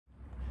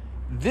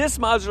This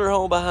modular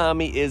home behind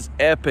me is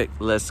epic.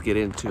 Let's get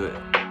into it.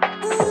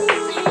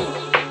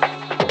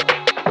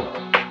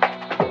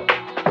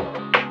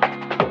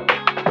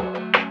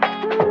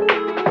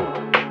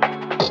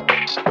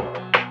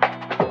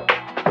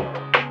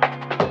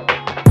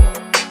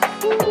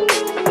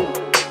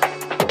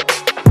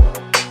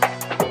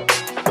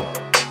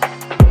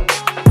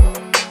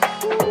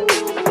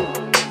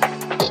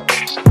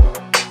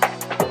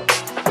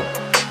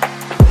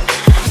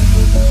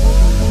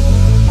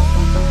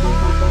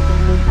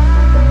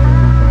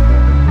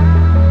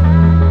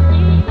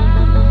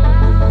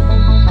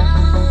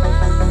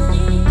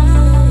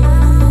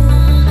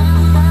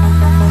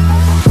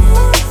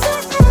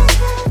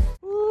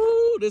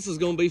 This is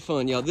gonna be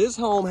fun, y'all. This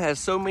home has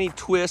so many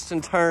twists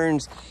and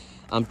turns.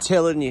 I'm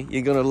telling you,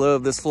 you're gonna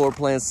love this floor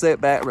plan. Sit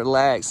back,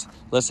 relax.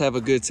 Let's have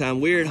a good time.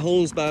 We're at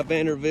Homes by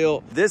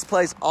Vanderbilt. This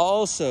place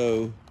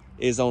also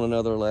is on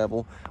another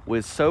level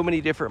with so many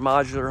different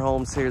modular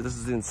homes here. This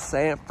is in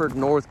Sanford,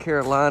 North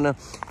Carolina.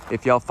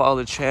 If y'all follow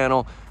the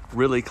channel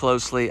really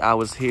closely, I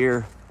was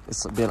here.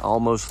 It's been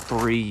almost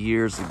 3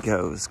 years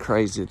ago. It's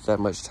crazy that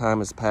much time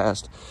has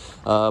passed.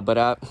 But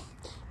I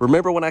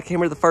remember when I came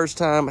here the first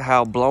time,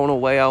 how blown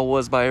away I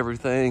was by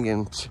everything.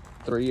 And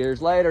 3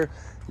 years later,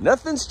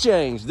 nothing's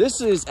changed.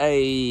 This is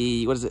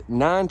a, what is it,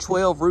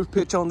 912 roof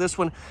pitch on this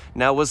one.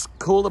 Now, what's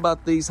cool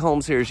about these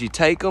homes here is you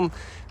take them,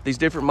 these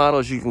different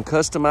models you can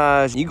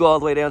customize. You go all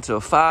the way down to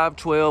a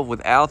 512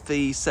 without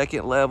the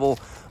second level,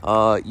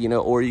 you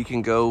know, or you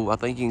can go, I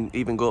think you can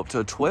even go up to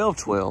a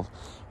 1212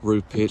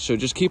 roof pitch. So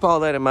just keep all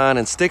that in mind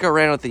and stick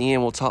around at the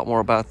end. We'll talk more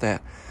about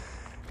that.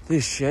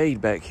 This shade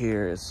back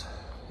here is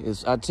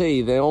I tell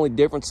you, the only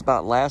difference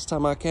about last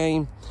time I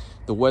came,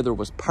 the weather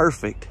was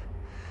perfect.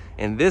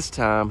 And this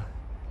time,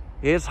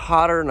 it's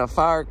hotter than a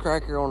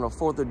firecracker on the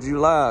 4th of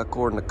July,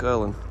 according to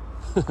Cullen.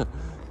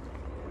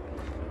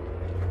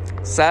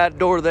 Side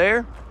door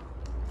there.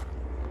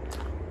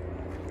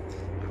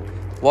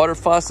 Water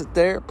faucet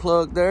there,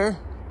 plug there.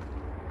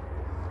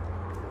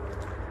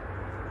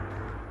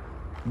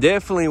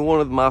 Definitely one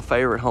of my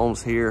favorite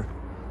homes here.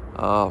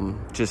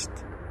 Just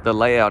the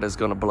layout is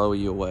gonna blow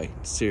you away,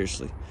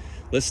 seriously.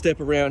 Let's step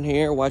around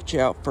here. Watch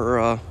out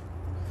for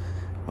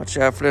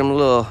them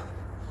little,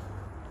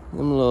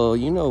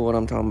 you know what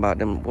I'm talking about.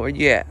 Them, where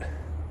you at?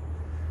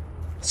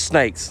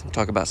 Snakes. I'm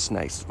talking about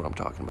snakes is what I'm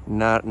talking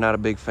about. Not a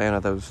big fan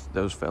of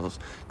those fellas.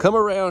 Come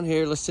around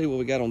here. Let's see what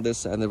we got on this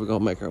side, and then we're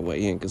gonna make our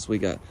way in because we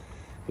got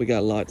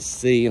a lot to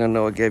see. And I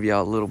know I gave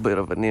y'all a little bit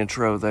of an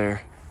intro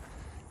there.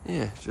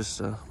 Yeah,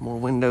 just more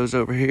windows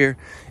over here.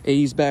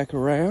 Ease back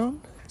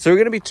around. So we're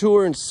gonna be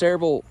touring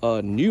several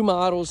new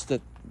models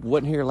that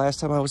wasn't here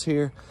last time I was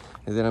here,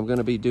 and then I'm going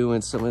to be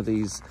doing some of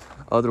these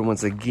other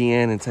ones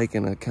again and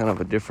taking a kind of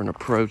a different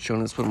approach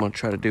on this. What I'm going to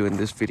try to do in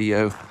this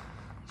video.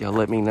 Y'all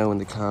let me know in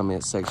the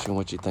comment section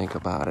what you think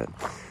about it.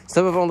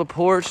 Step up on the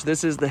porch.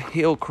 This is the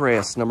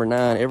Hillcrest number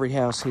 9. Every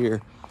house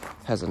here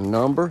has a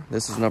number.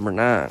 This is number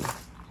 9.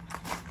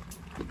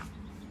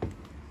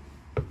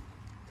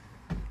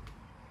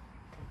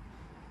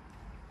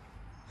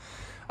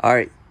 All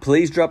right,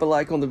 please drop a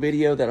like on the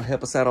video. That'll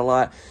help us out a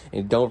lot.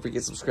 And don't forget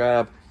to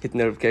subscribe, hit the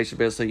notification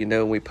bell so you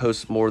know when we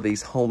post more of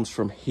these homes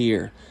from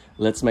here.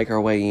 Let's make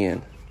our way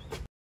in.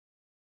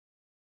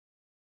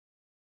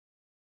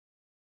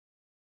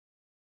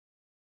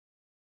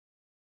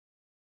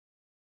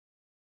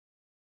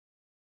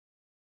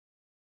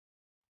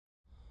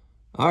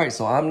 All right,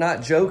 so I'm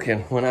not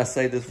joking when I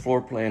say this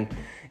floor plan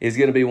is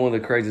gonna be one of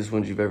the craziest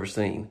ones you've ever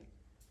seen.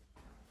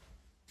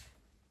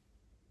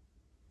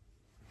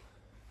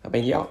 I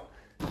mean,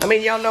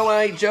 y'all know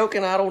I ain't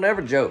joking. I don't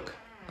ever joke.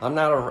 I'm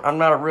not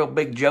a real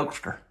big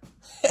jokester.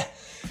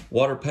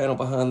 Water panel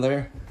behind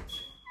there.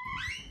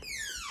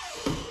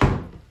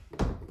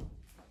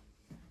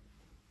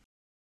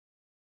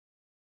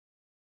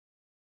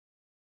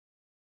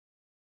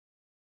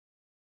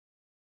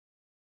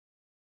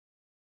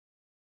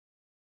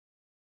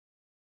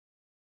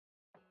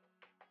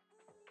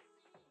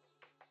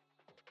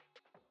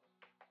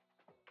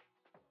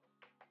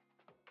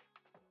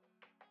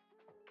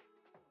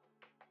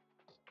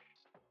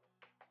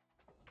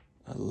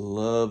 I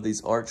love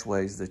these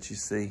archways that you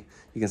see.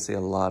 You can see a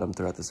lot of them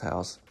throughout this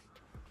house.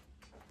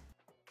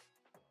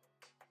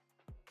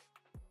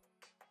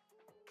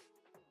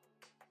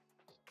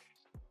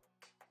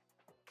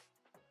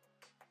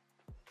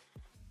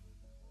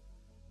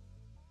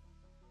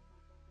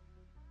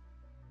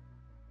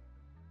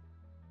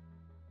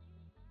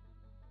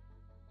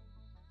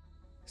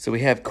 So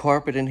we have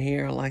carpet in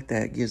here. I like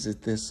that. It gives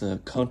it this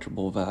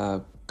comfortable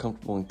vibe,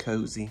 comfortable and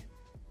cozy.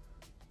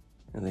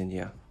 And then,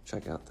 yeah,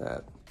 check out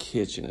that.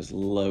 Kitchen is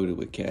loaded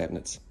with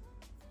cabinets.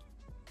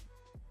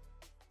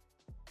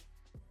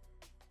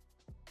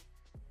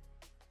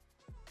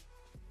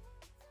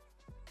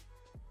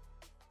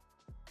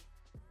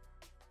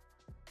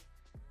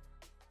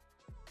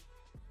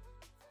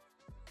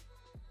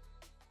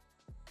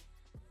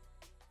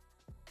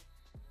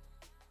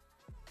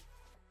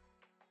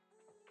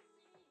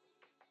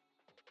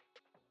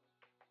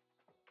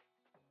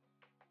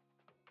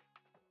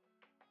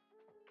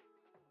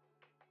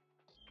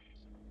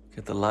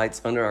 Got the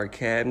lights under our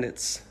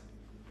cabinets.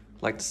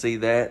 Like to see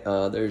that.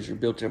 There's your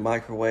built-in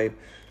microwave,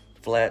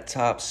 flat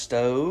top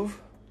stove.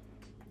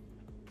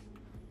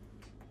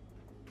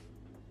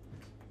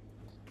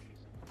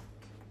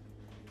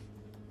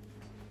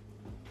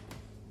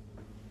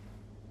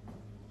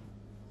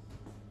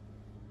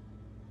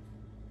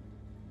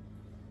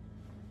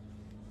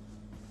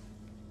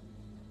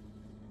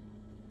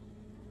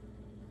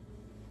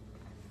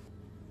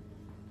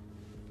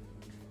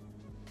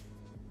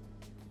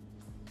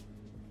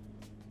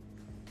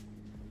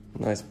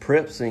 Nice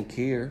prep sink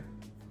here.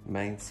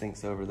 Main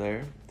sink's over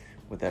there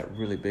with that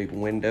really big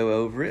window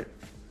over it.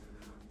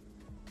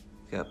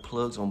 Got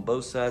plugs on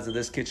both sides of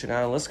this kitchen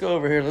island. Let's go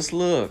over here, let's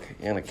look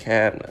in a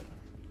cabinet.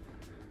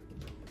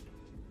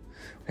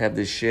 We have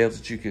these shelves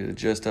that you can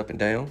adjust up and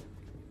down.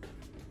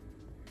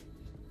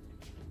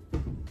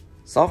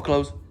 Soft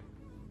close.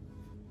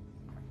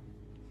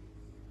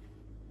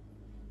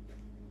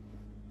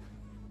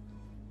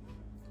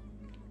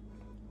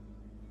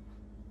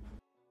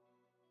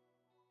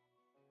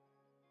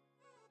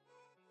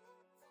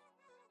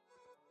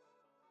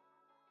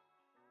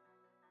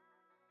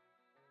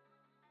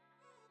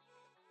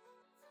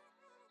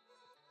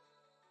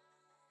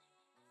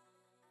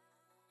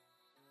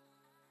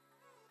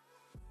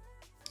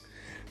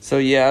 So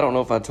yeah, I don't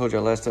know if I told you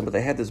last time, but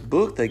they had this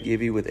book they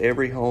give you with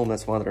every home.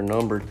 That's why they're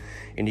numbered.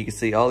 And you can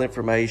see all the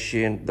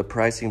information, the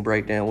pricing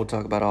breakdown. We'll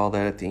talk about all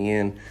that at the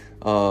end.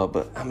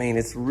 But I mean,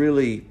 it's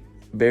really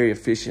very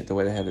efficient the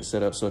way they have it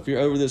set up. So if you're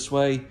over this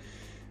way,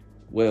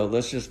 well,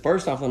 let's just,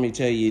 first off, let me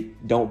tell you,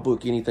 don't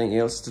book anything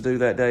else to do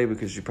that day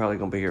because you're probably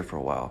gonna be here for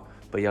a while.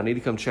 But y'all need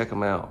to come check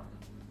them out.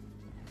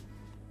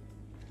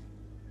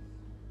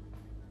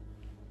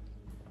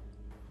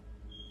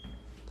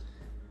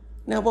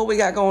 Now what we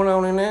got going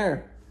on in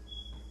there?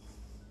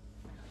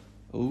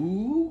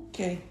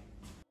 Okay.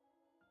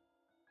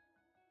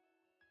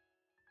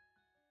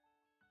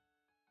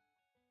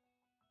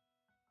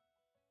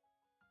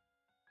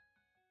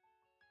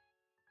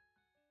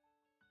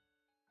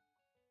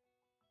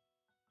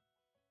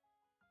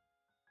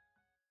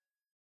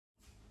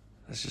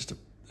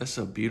 That's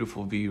a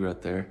beautiful view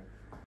right there.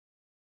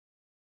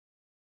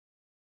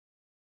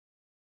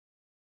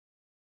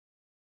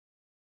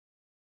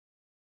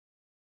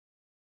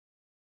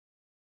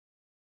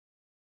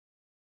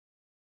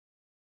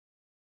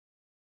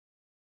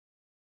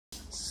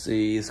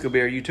 See, it's gonna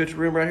be our utility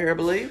room right here, I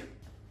believe.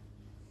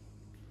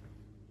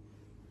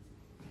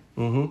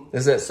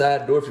 There's that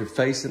side door if you're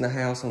facing the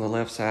house on the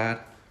left side.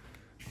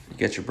 You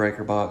got your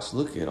breaker box.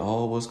 Look at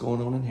all what's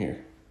going on in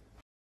here.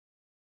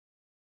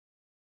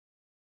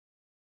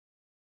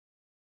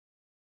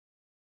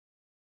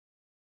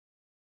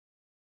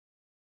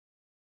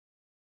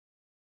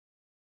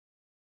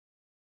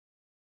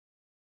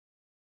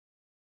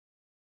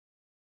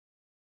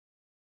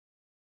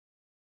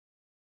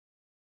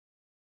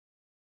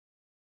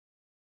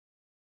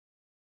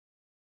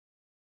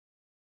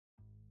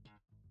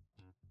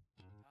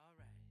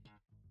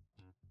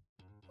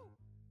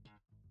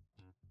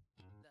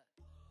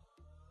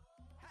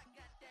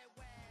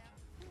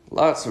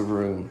 Lots of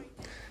room.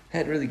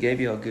 Hadn't really gave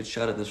you a good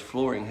shot of this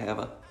flooring, have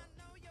I?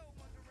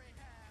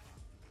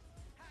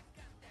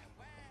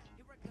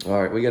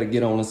 All right, we got to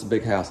get on. It's a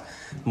big house.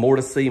 More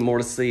to see, more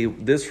to see.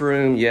 This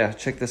room, yeah,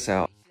 check this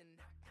out.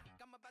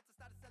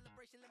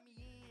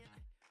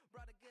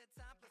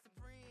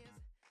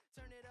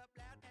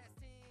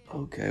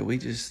 Okay, we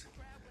just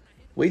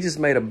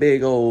made a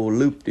big old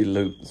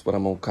loop-de-loop, is what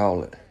I'm gonna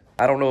call it.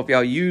 I don't know if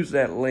y'all use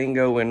that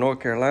lingo in North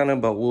Carolina,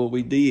 but what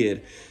we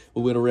did,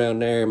 we went around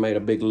there and made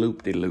a big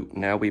loop-de-loop.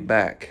 Now we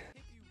back.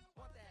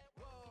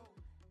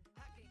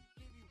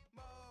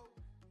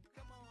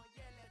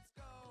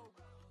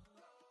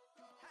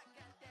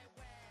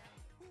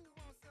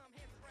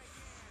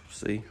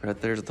 See,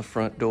 right there's the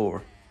front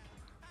door.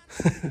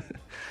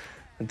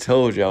 I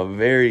told y'all,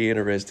 very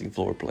interesting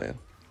floor plan.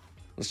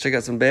 Let's check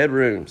out some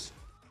bedrooms.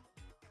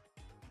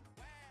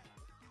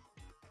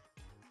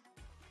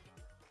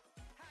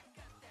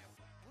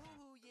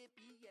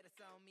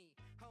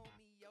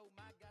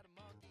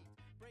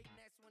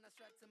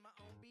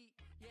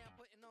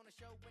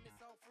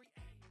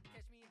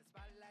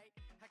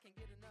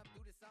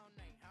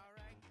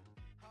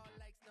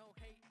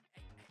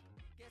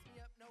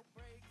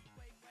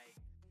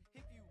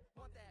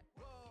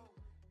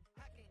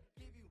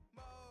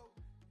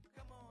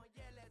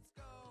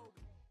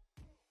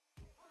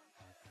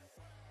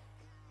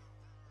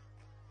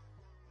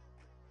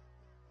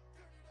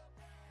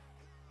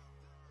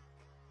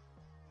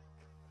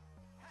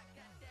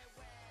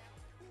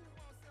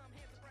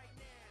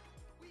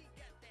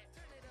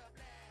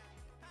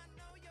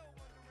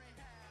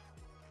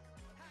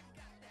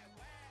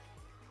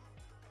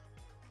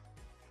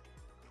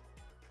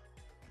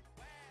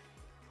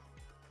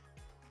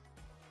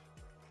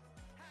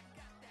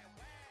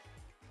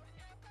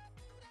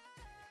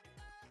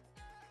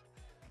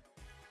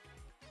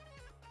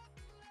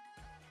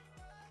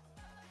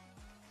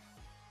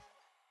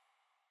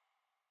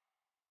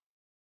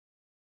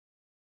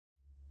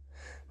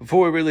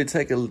 Before we really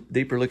take a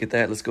deeper look at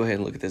that, let's go ahead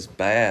and look at this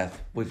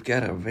bath. We've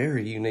got a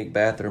very unique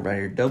bathroom right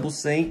here. Double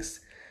sinks,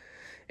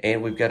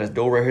 and we've got a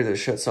door right here that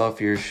shuts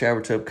off your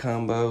shower tub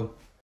combo.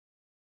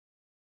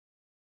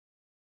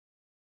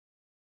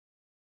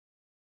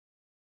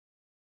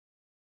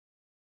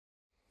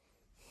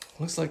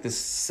 Looks like the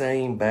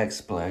same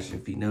backsplash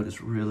if you notice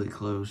really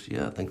close.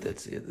 Yeah, I think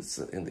that's it. It's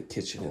in the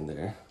kitchen in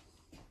there.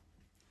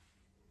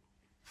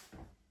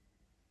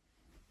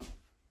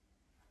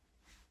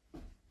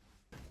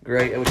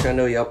 Great, which I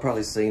know y'all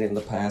probably seen it in the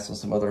past on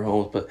some other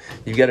homes, but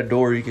you've got a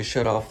door you can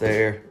shut off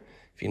there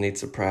if you need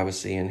some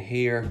privacy in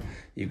here.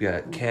 You've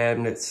got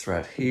cabinets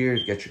right here.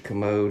 You've got your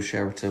commode,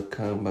 shower tub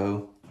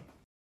combo.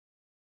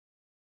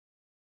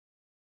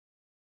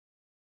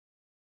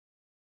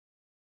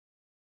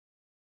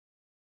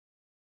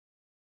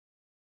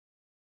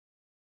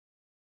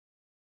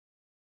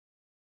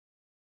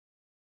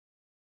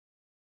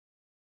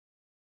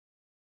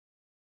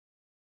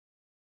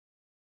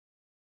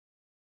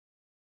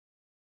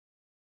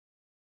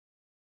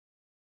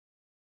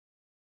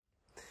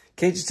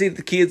 Can't you see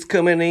the kids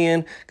coming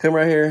in, come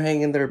right here,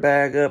 hanging their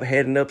bag up,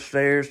 heading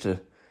upstairs to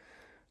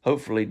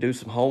hopefully do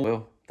some home.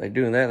 Well, they're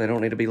doing that. They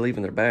don't need to be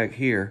leaving their bag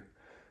here.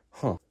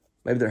 Huh.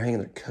 Maybe they're hanging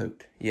their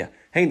coat. Yeah,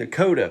 hanging their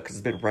coat up because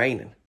it's been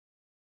raining.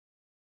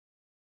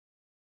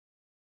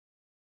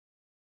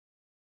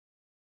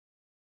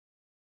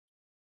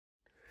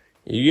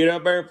 You get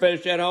up there and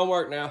finish that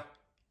homework now.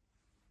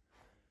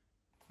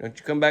 Don't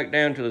you come back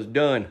down till it's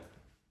done.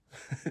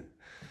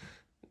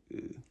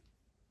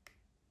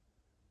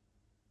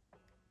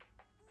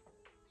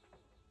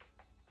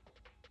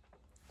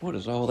 What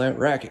is all that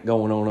racket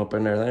going on up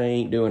in there? They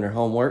ain't doing their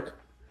homework.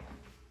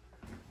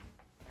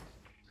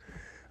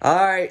 All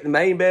right, the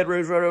main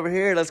bedroom's right over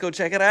here. Let's go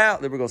check it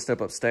out. Then we're gonna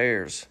step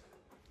upstairs.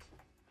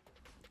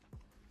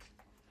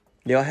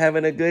 Y'all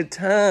having a good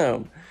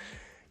time.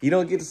 You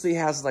don't get to see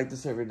houses like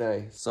this every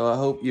day, so I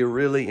hope you're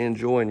really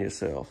enjoying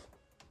yourself.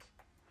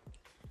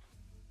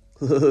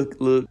 Look,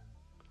 look.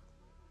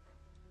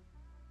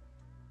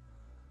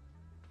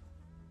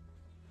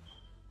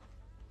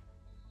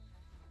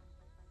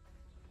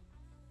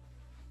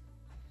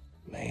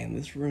 Man,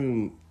 this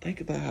room,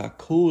 think about how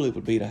cool it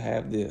would be to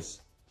have this.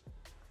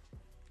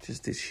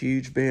 Just this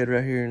huge bed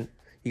right here.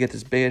 You got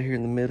this bed here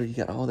in the middle. You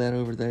got all that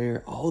over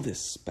there. All this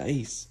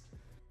space.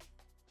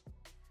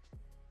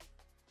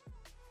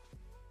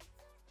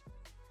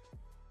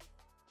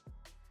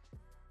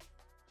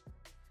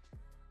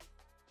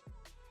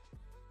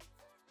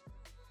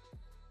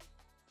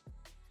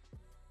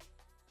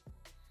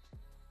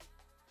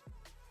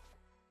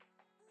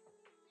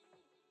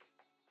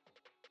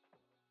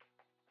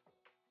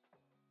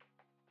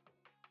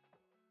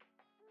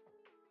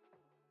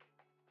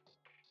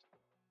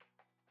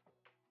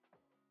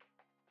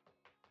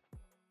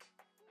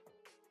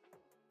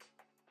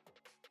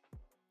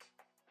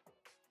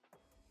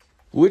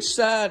 Which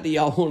side do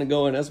y'all want to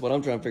go in? That's what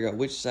I'm trying to figure out.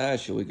 Which side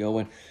should we go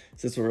in?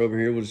 Since we're over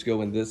here, we'll just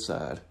go in this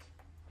side.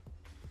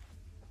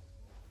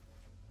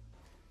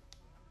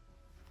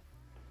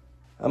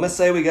 I'm going to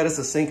say we got us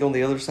a sink on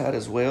the other side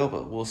as well,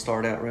 but we'll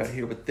start out right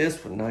here with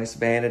this one. Nice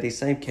vanity.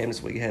 Same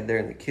cabinets we had there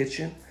in the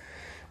kitchen.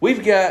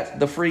 We've got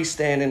the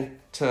freestanding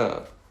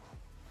tub.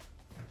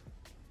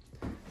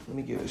 Let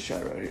me give it a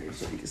shot right here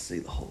so you can see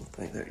the whole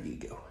thing. There you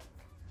go.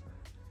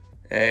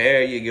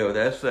 There you go.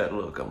 That's that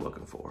look I'm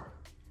looking for.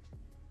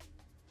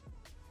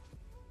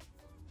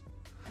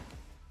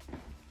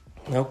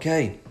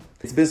 Okay,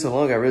 it's been so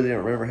long I really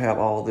don't remember how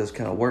all this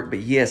kind of worked, but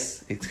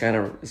yes, it's kind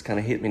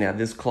of hit me now.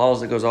 This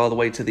closet goes all the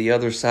way to the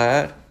other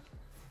side.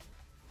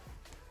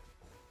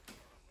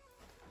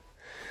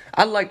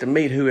 I'd like to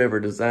meet whoever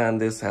designed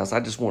this house.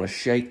 I just want to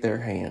shake their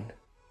hand.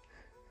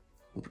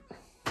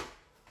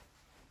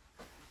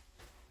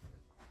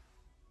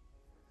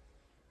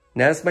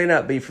 Now, this may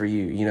not be for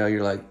you. You know,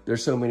 you're like,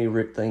 there's so many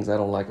things I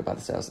don't like about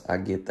this house. I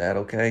get that,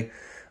 okay?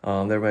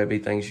 There may be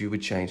things you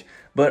would change.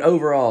 But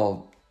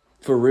overall,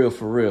 for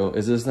real,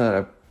 is this not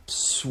a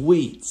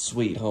sweet,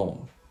 sweet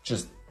home?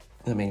 Just,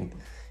 I mean,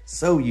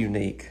 so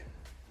unique.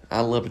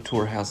 I love to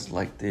tour houses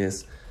like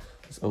this.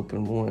 Let's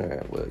open one. All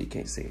right, well, you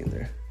can't see in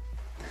there.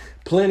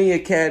 Plenty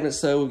of cabinets,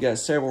 so we've got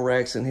several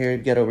racks in here.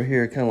 You've got over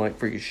here kind of like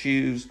for your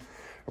shoes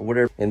or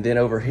whatever. And then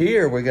over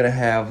here, we're going to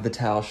have the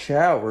tile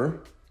shower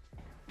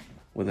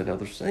with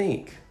another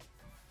sink.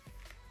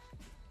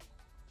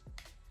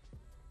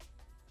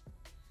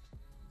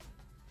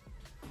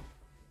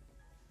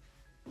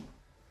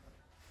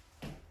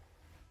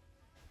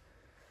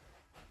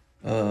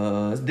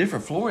 It's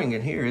different flooring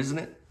in here, isn't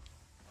it?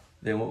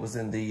 Than what was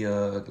in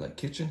the like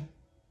kitchen.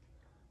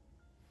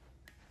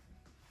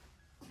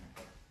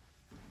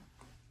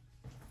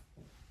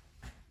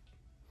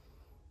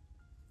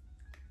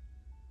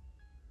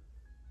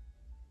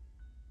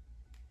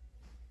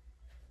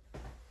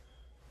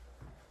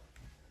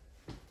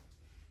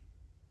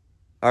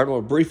 All right, I'm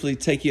gonna briefly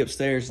take you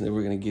upstairs and then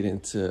we're gonna get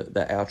into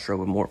the outro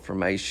with more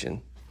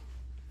information.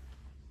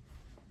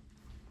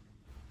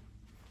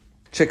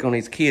 Check on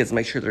these kids,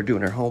 make sure they're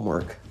doing their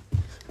homework.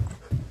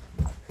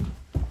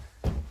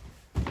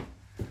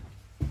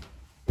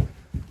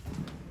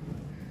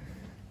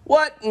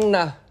 What?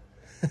 Nah.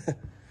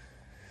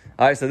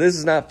 All right, so this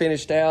is not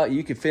finished out.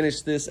 You can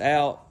finish this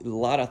out. A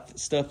lot of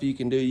stuff you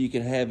can do. You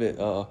can have it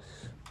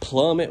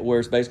plummet, where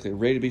it's basically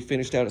ready to be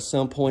finished out at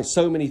some point.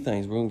 So many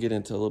things. We're gonna get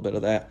into a little bit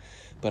of that.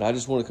 But I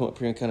just want to come up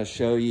here and kind of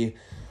show you,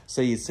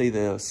 so you see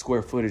the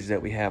square footage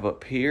that we have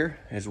up here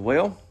as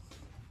well.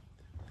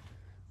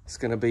 It's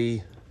gonna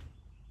be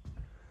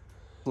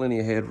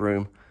plenty of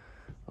headroom.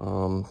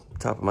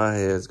 Top of my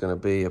head is gonna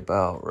be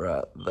about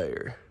right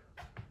there.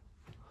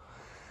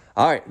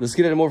 All right, let's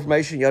get into more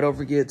information. Y'all don't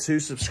forget to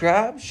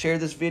subscribe, share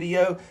this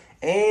video,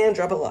 and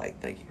drop a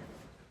like. Thank you.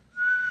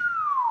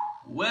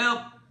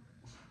 Well,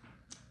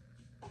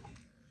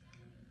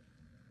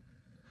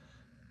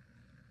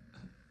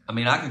 I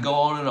mean, I could go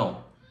on,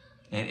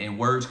 and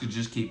words could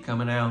just keep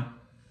coming out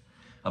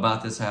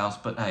about this house.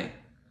 But hey,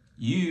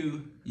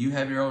 you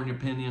have your own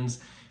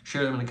opinions.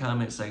 Share them in the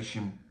comment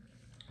section.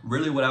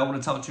 Really, what I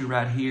want to talk to you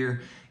right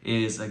here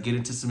is get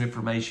into some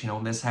information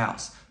on this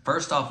house.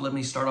 First off, let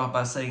me start off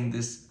by saying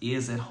this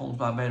is at Homes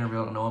by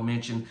Vanderbilt. I know I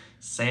mentioned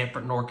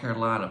Sanford, North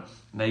Carolina.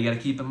 Now you got to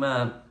keep in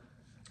mind,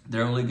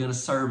 they're only going to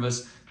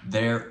service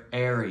their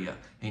area.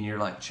 And you're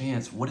like,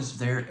 Chance, what is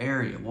their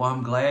area? Well,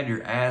 I'm glad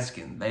you're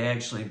asking. They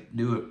actually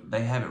do it.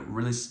 They have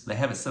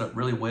it set up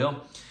really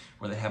well,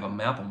 where they have a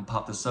map. I'm gonna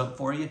pop this up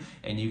for you,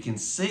 and you can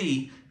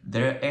see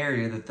their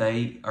area that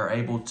they are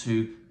able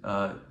to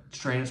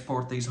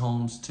transport these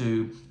homes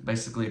to.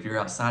 Basically, if you're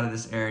outside of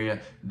this area,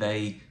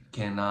 they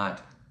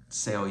cannot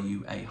sell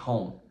you a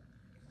home.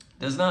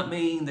 Does not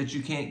mean that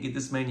you can't get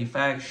this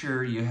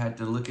manufacturer. You have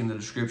to look in the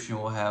description.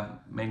 We'll have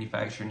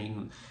manufacturer, and you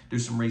can do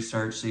some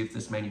research, see if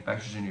this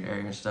manufacturer's in your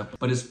area and stuff.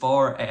 But as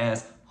far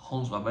as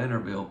Homes by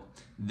Vanderbilt,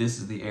 this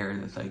is the area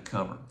that they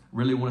cover.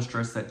 Really want to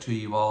stress that to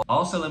you all.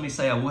 Also, let me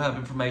say I will have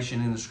information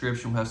in the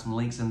description. We'll have some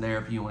links in there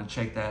if you want to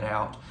check that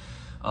out.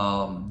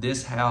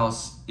 This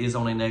house is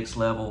on a next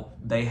level.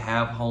 They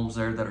have homes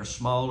there that are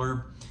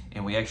smaller,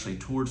 and we actually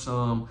toured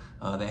some.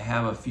 They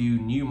have a few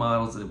new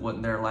models that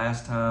wasn't there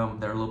last time.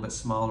 They're a little bit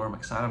smaller. I'm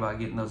excited about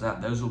getting those out.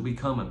 Those will be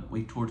coming.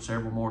 We toured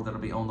several more that'll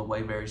be on the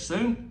way very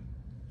soon.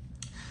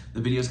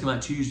 The videos come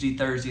out Tuesday,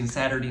 Thursday, and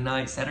Saturday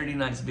night. Saturday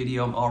night's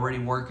video, I'm already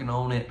working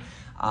on it.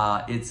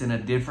 It's in a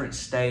different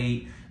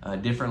state, a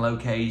different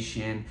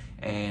location,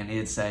 and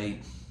it's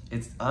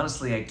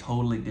honestly a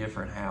totally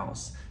different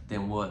house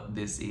than what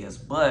this is.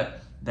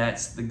 But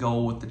that's the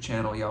goal with the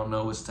channel. Y'all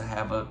know, is to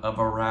have a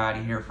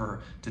variety here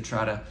to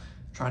try to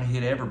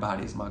hit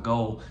everybody is my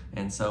goal.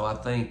 And so I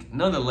think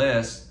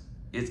nonetheless,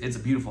 it's a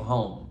beautiful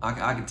home. I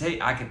can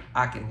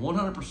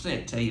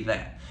 100% tell you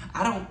that.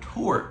 I don't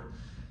tour it.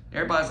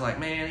 Everybody's like,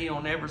 man, he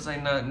don't ever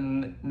say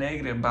nothing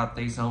negative about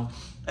these homes.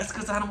 That's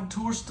because I don't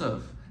tour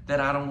stuff that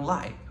I don't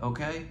like,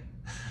 okay?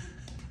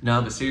 No,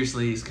 but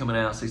seriously, it's coming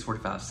out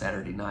 6:45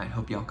 Saturday night.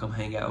 Hope y'all come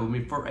hang out with me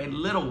for a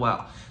little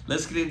while.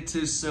 Let's get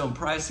into some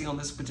pricing on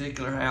this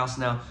particular house.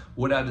 Now,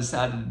 what I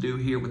decided to do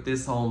here with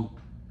this home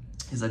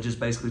is I just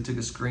basically took a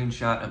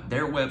screenshot of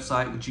their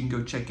website, which you can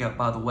go check out,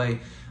 by the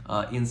way,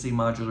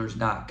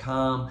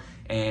 ncmodulars.com.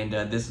 And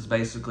this is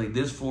basically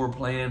this floor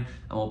plan.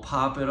 I'm gonna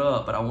pop it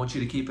up, but I want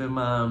you to keep in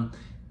mind,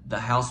 the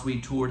house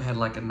we toured had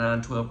like a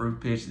 912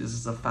 roof pitch. This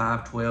is a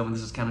 512, and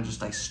this is kind of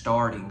just a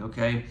starting,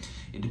 okay?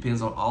 It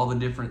depends on all the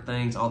different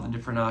things, all the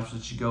different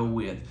options that you go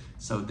with.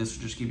 So this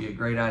will just give you a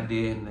great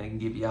idea, and they can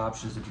give you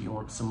options if you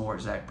want some more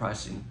exact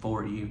pricing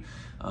for you.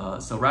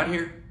 So right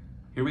here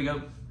we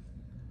go.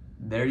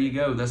 There you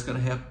go. That's gonna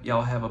help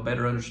y'all have a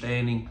better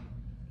understanding.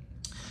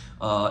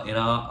 And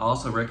I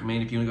also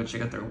recommend, if you wanna go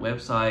check out their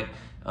website,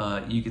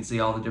 you can see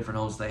all the different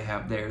homes they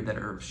have there that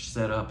are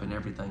set up and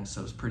everything.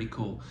 So it's pretty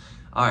cool.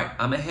 All right,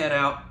 I'm gonna head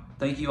out.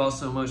 Thank you all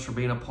so much for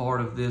being a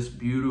part of this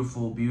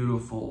beautiful,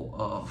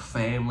 beautiful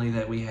family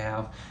that we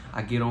have.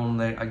 I get on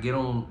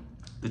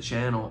the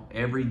channel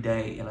every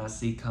day, and I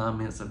see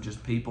comments of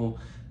just people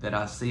that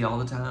I see all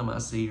the time. I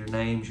see your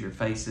names, your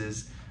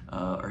faces,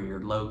 or your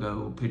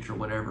logo, picture,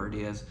 whatever it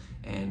is.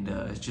 And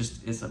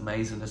it's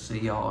amazing to see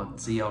y'all and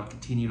see y'all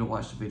continue to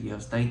watch the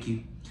videos. Thank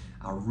you.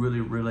 I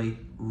really, really,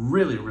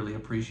 really, really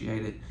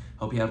appreciate it.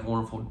 Hope you have a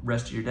wonderful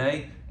rest of your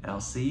day, and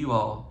I'll see you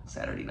all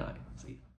Saturday night.